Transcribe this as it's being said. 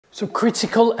So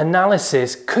critical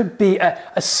analysis could be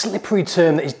a slippery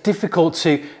term that is difficult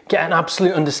to get an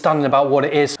absolute understanding about what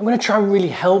it is. I'm going to try and really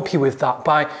help you with that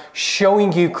by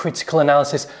showing you critical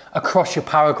analysis across your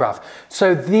paragraph.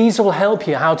 So these will help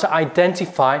you how to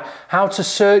identify, how to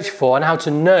search for, and how to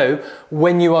know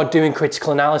when you are doing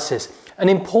critical analysis. And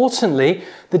importantly,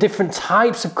 the different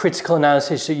types of critical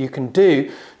analysis that you can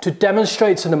do to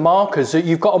demonstrate to the markers that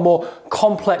you've got a more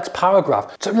complex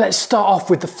paragraph. So let's start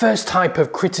off with the first type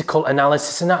of critical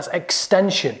analysis, and that's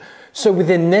extension. So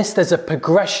within this, there's a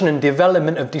progression and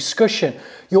development of discussion.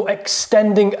 You're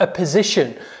extending a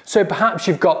position. So perhaps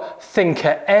you've got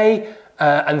thinker A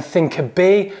and thinker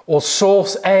B, or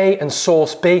source A and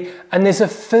source B, and there's a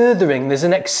furthering, there's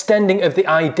an extending of the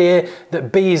idea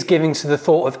that B is giving to the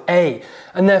thought of A.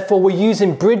 And therefore we're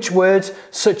using bridge words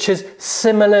such as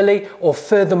similarly or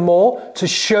furthermore to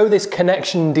show this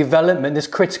connection and development, this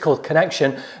critical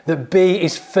connection, that B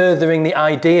is furthering the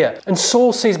idea. And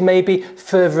sources may be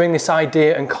furthering this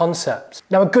idea and concept.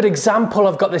 Now a good example,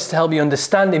 I've got this to help you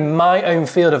understand, in my own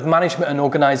field of management and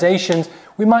organisations,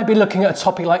 we might be looking at a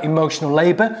topic like emotional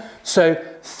labour. So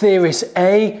theorist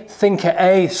A, thinker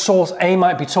A, source A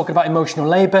might be talking about emotional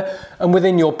labour, and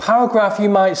within your paragraph you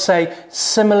might say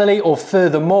similarly or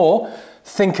furthermore,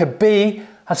 thinker B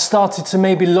has started to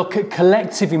maybe look at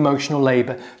collective emotional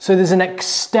labour. So there's an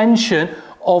extension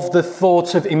of the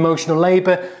thought of emotional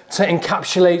labour to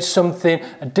encapsulate something,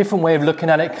 a different way of looking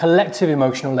at it, collective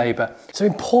emotional labour. So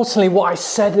importantly, what I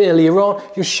said earlier on,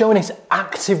 you're showing this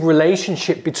active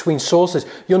relationship between sources.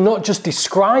 You're not just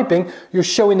describing, you're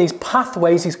showing these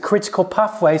pathways, these critical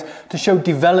pathways to show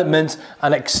development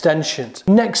and extensions.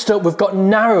 Next up, we've got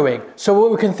narrowing. So what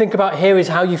we can think about here is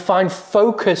how you find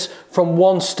focus from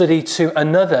one study to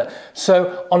another.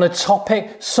 So on a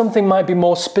topic, something might be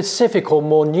more specific or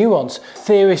more nuanced.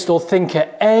 Theorist or thinker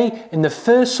A in the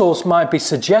first source might be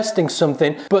suggesting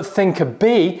something, but thinker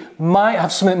B might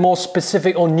have something more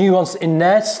specific or nuanced in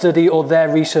their study or their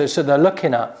research that they're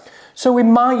looking at. So we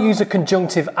might use a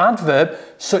conjunctive adverb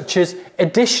such as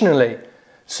additionally.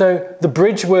 So the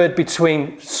bridge word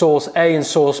between source A and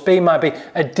source B might be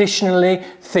additionally,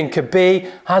 thinker B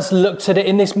has looked at it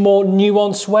in this more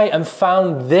nuanced way and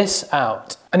found this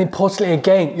out. And importantly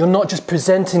again, you're not just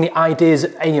presenting the ideas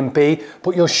of A and B,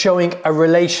 but you're showing a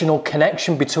relational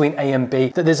connection between A and B,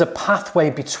 that there's a pathway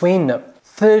between them.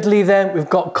 Thirdly then, we've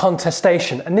got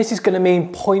contestation, and this is going to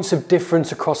mean points of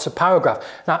difference across the paragraph.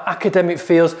 Now, academic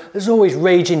fields, there's always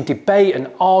raging debate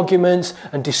and arguments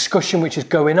and discussion which is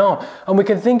going on. And we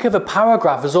can think of a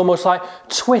paragraph as almost like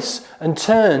twists and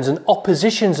turns and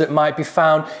oppositions that might be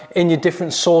found in your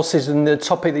different sources and the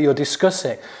topic that you're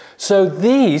discussing. So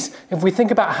these, if we think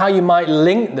about how you might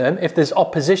link them, if there's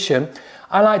opposition,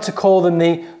 I like to call them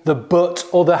the but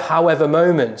or the however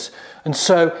moments. And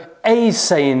so A is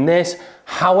saying this,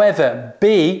 however,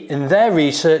 B in their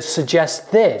research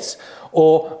suggests this,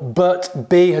 or but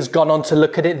B has gone on to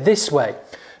look at it this way.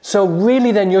 So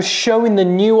really then you're showing the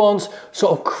nuance,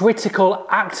 sort of critical,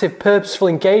 active, purposeful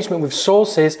engagement with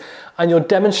sources, and you're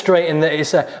demonstrating that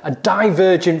it's a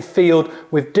divergent field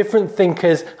with different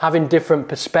thinkers having different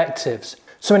perspectives.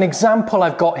 So an example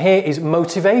I've got here is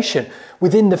motivation.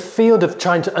 Within the field of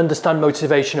trying to understand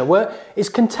motivation at work, it's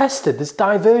contested, there's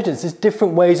divergence, there's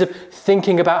different ways of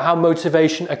thinking about how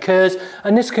motivation occurs,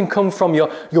 and this can come from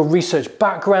your research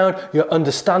background, your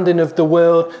understanding of the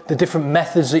world, the different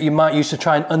methods that you might use to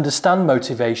try and understand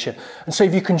motivation. And so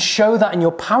if you can show that in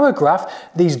your paragraph,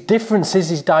 these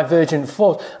differences, these divergent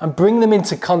thoughts, and bring them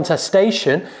into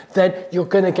contestation, then you're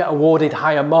going to get awarded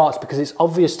higher marks because it's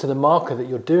obvious to the marker that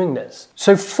you're doing this.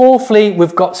 So fourthly,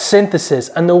 we've got synthesis,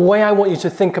 and the way I want you to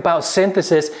think about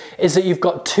synthesis is that you've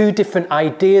got two different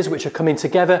ideas which are coming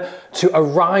together to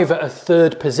arrive at a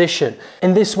third position.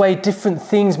 In this way, different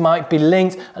things might be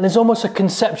linked, and there's almost a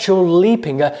conceptual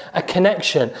leaping, a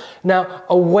connection. Now,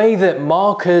 a way that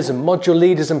markers and module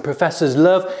leaders and professors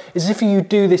love is if you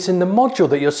do this in the module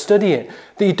that you're studying,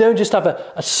 that you don't just have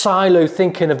a silo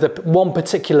thinking of the one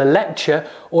particular lecture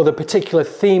or the particular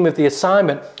theme of the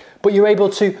assignment, but you're able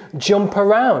to jump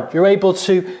around. You're able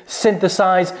to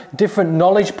synthesize different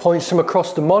knowledge points from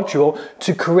across the module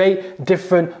to create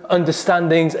different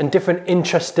understandings and different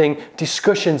interesting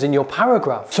discussions in your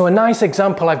paragraph. So a nice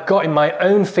example I've got in my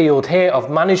own field here of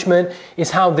management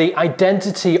is how the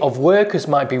identity of workers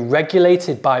might be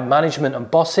regulated by management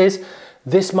and bosses.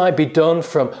 This might be done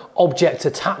from object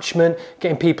attachment,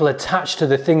 getting people attached to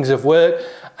the things of work,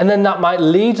 and then that might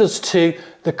lead us to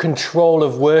the control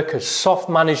of workers, soft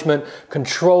management,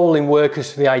 controlling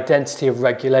workers to the identity of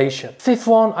regulation. Fifth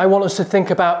one I want us to think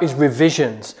about is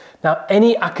revisions. Now,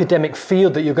 any academic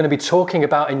field that you're going to be talking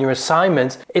about in your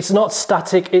assignment, it's not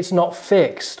static, it's not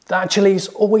fixed. Actually, it's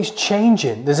always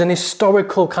changing. There's an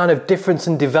historical kind of difference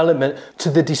and development to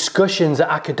the discussions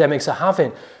that academics are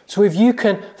having. So if you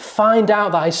can find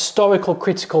out that historical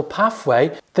critical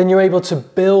pathway, then you're able to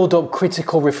build up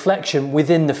critical reflection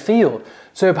within the field.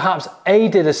 So perhaps A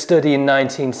did a study in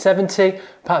 1970,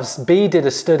 perhaps B did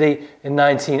a study in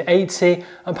 1980,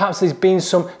 and perhaps there's been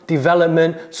some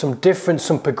development, some difference,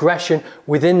 some progression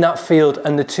within that field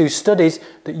and the two studies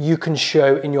that you can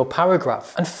show in your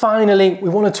paragraph. And finally, we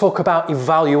want to talk about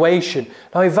evaluation.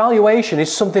 Now, evaluation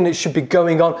is something that should be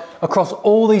going on across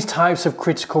all these types of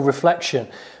critical reflection,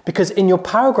 because in your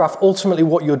paragraph, ultimately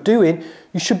what you're doing,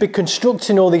 you should be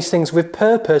constructing all these things with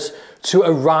purpose to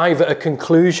arrive at a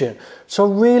conclusion. So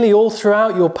really all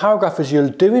throughout your paragraph, as you're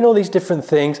doing all these different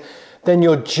things, then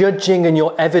you're judging and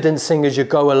you're evidencing as you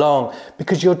go along,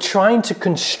 because you're trying to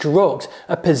construct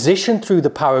a position through the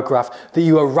paragraph that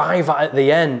you arrive at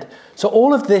the end. So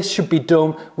all of this should be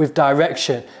done with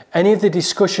direction. Any of the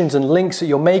discussions and links that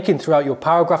you're making throughout your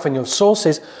paragraph and your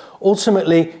sources,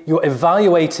 ultimately you're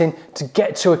evaluating to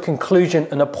get to a conclusion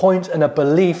and a point and a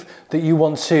belief that you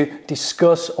want to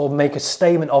discuss or make a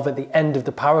statement of at the end of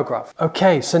the paragraph.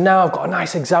 Okay, so now I've got a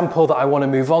nice example that I want to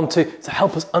move on to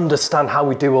help us understand how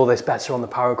we do all this better on the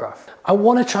paragraph. I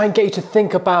want to try and get you to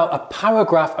think about a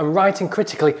paragraph and writing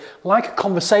critically like a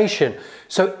conversation.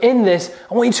 So in this,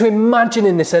 I want you to imagine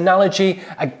in this analogy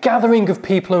a gathering of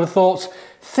people and thoughts.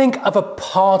 Think of a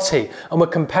party, and we're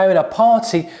comparing a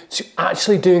party to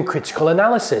actually doing critical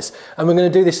analysis. And we're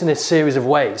going to do this in a series of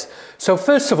ways. So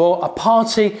first of all, a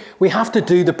party, we have to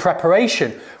do the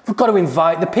preparation. We've got to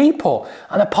invite the people,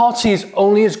 and a party is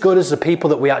only as good as the people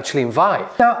that we actually invite.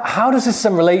 Now, how does this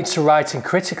then relate to writing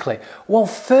critically? Well,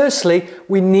 firstly,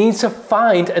 we need to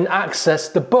find and access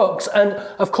the books, and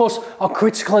of course, our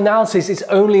critical analysis is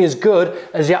only as good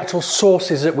as the actual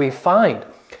sources that we find.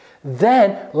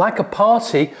 Then, like a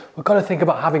party, we've got to think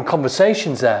about having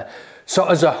conversations there. So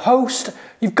as a host,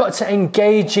 you've got to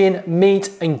engage in,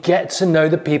 meet, and get to know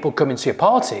the people coming to your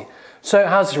party. So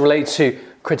how does it relate to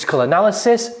critical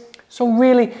analysis? So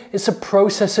really, it's a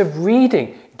process of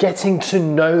reading, getting to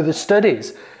know the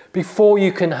studies before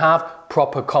you can have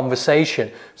proper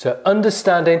conversation. So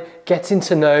understanding, getting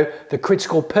to know the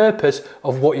critical purpose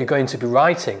of what you're going to be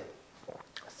writing.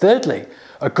 Thirdly,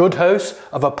 a good host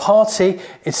of a party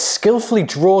skillfully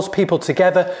draws people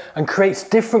together and creates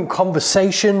different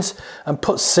conversations and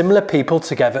puts similar people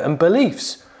together and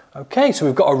beliefs. Okay, so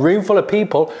we've got a room full of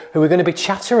people who are going to be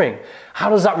chattering. How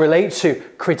does that relate to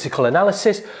critical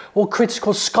analysis? Well,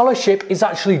 critical scholarship is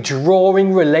actually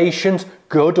drawing relations,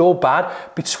 good or bad,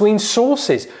 between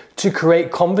sources to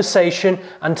create conversation,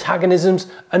 antagonisms,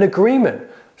 and agreement.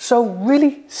 So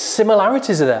really,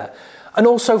 similarities are there. And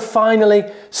also finally,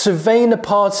 surveying the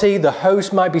party, the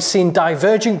host might be seeing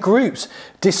divergent groups,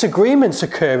 disagreements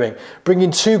occurring,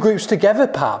 bringing two groups together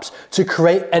perhaps to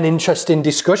create an interesting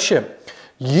discussion.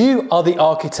 You are the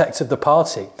architect of the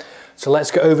party. So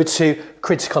let's go over to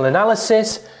critical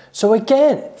analysis. So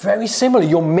again, very similar,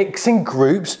 you're mixing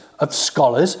groups of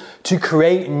scholars to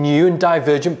create new and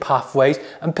divergent pathways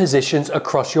and positions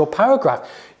across your paragraph.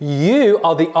 You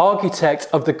are the architect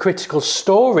of the critical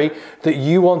story that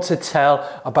you want to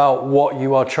tell about what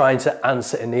you are trying to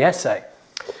answer in the essay.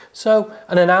 So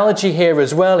an analogy here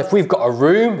as well, if we've got a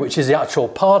room, which is the actual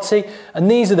party, and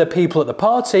these are the people at the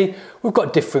party, we've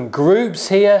got different groups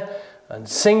here and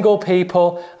single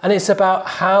people, and it's about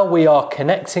how we are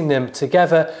connecting them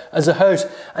together as a host.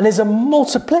 And there's a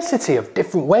multiplicity of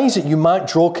different ways that you might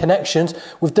draw connections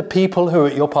with the people who are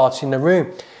at your party in the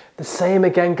room. The same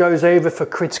again goes over for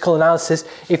critical analysis.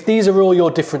 If these are all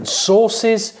your different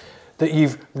sources that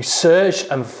you've researched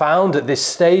and found at this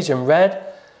stage and read,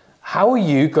 how are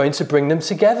you going to bring them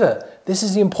together? This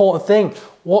is the important thing.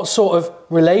 What sort of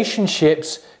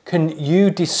relationships can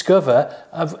you discover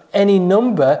of any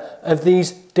number of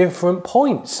these different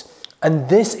points? And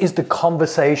this is the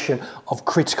conversation of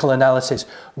critical analysis,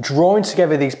 drawing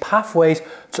together these pathways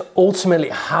to ultimately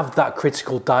have that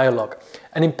critical dialogue.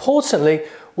 And importantly,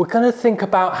 we're going to think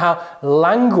about how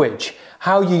language,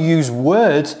 how you use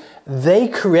words,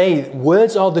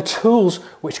 words are the tools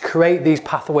which create these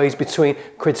pathways between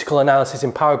critical analysis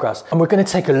in paragraphs. And we're going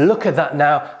to take a look at that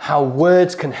now, how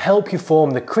words can help you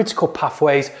form the critical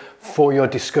pathways for your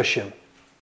discussion.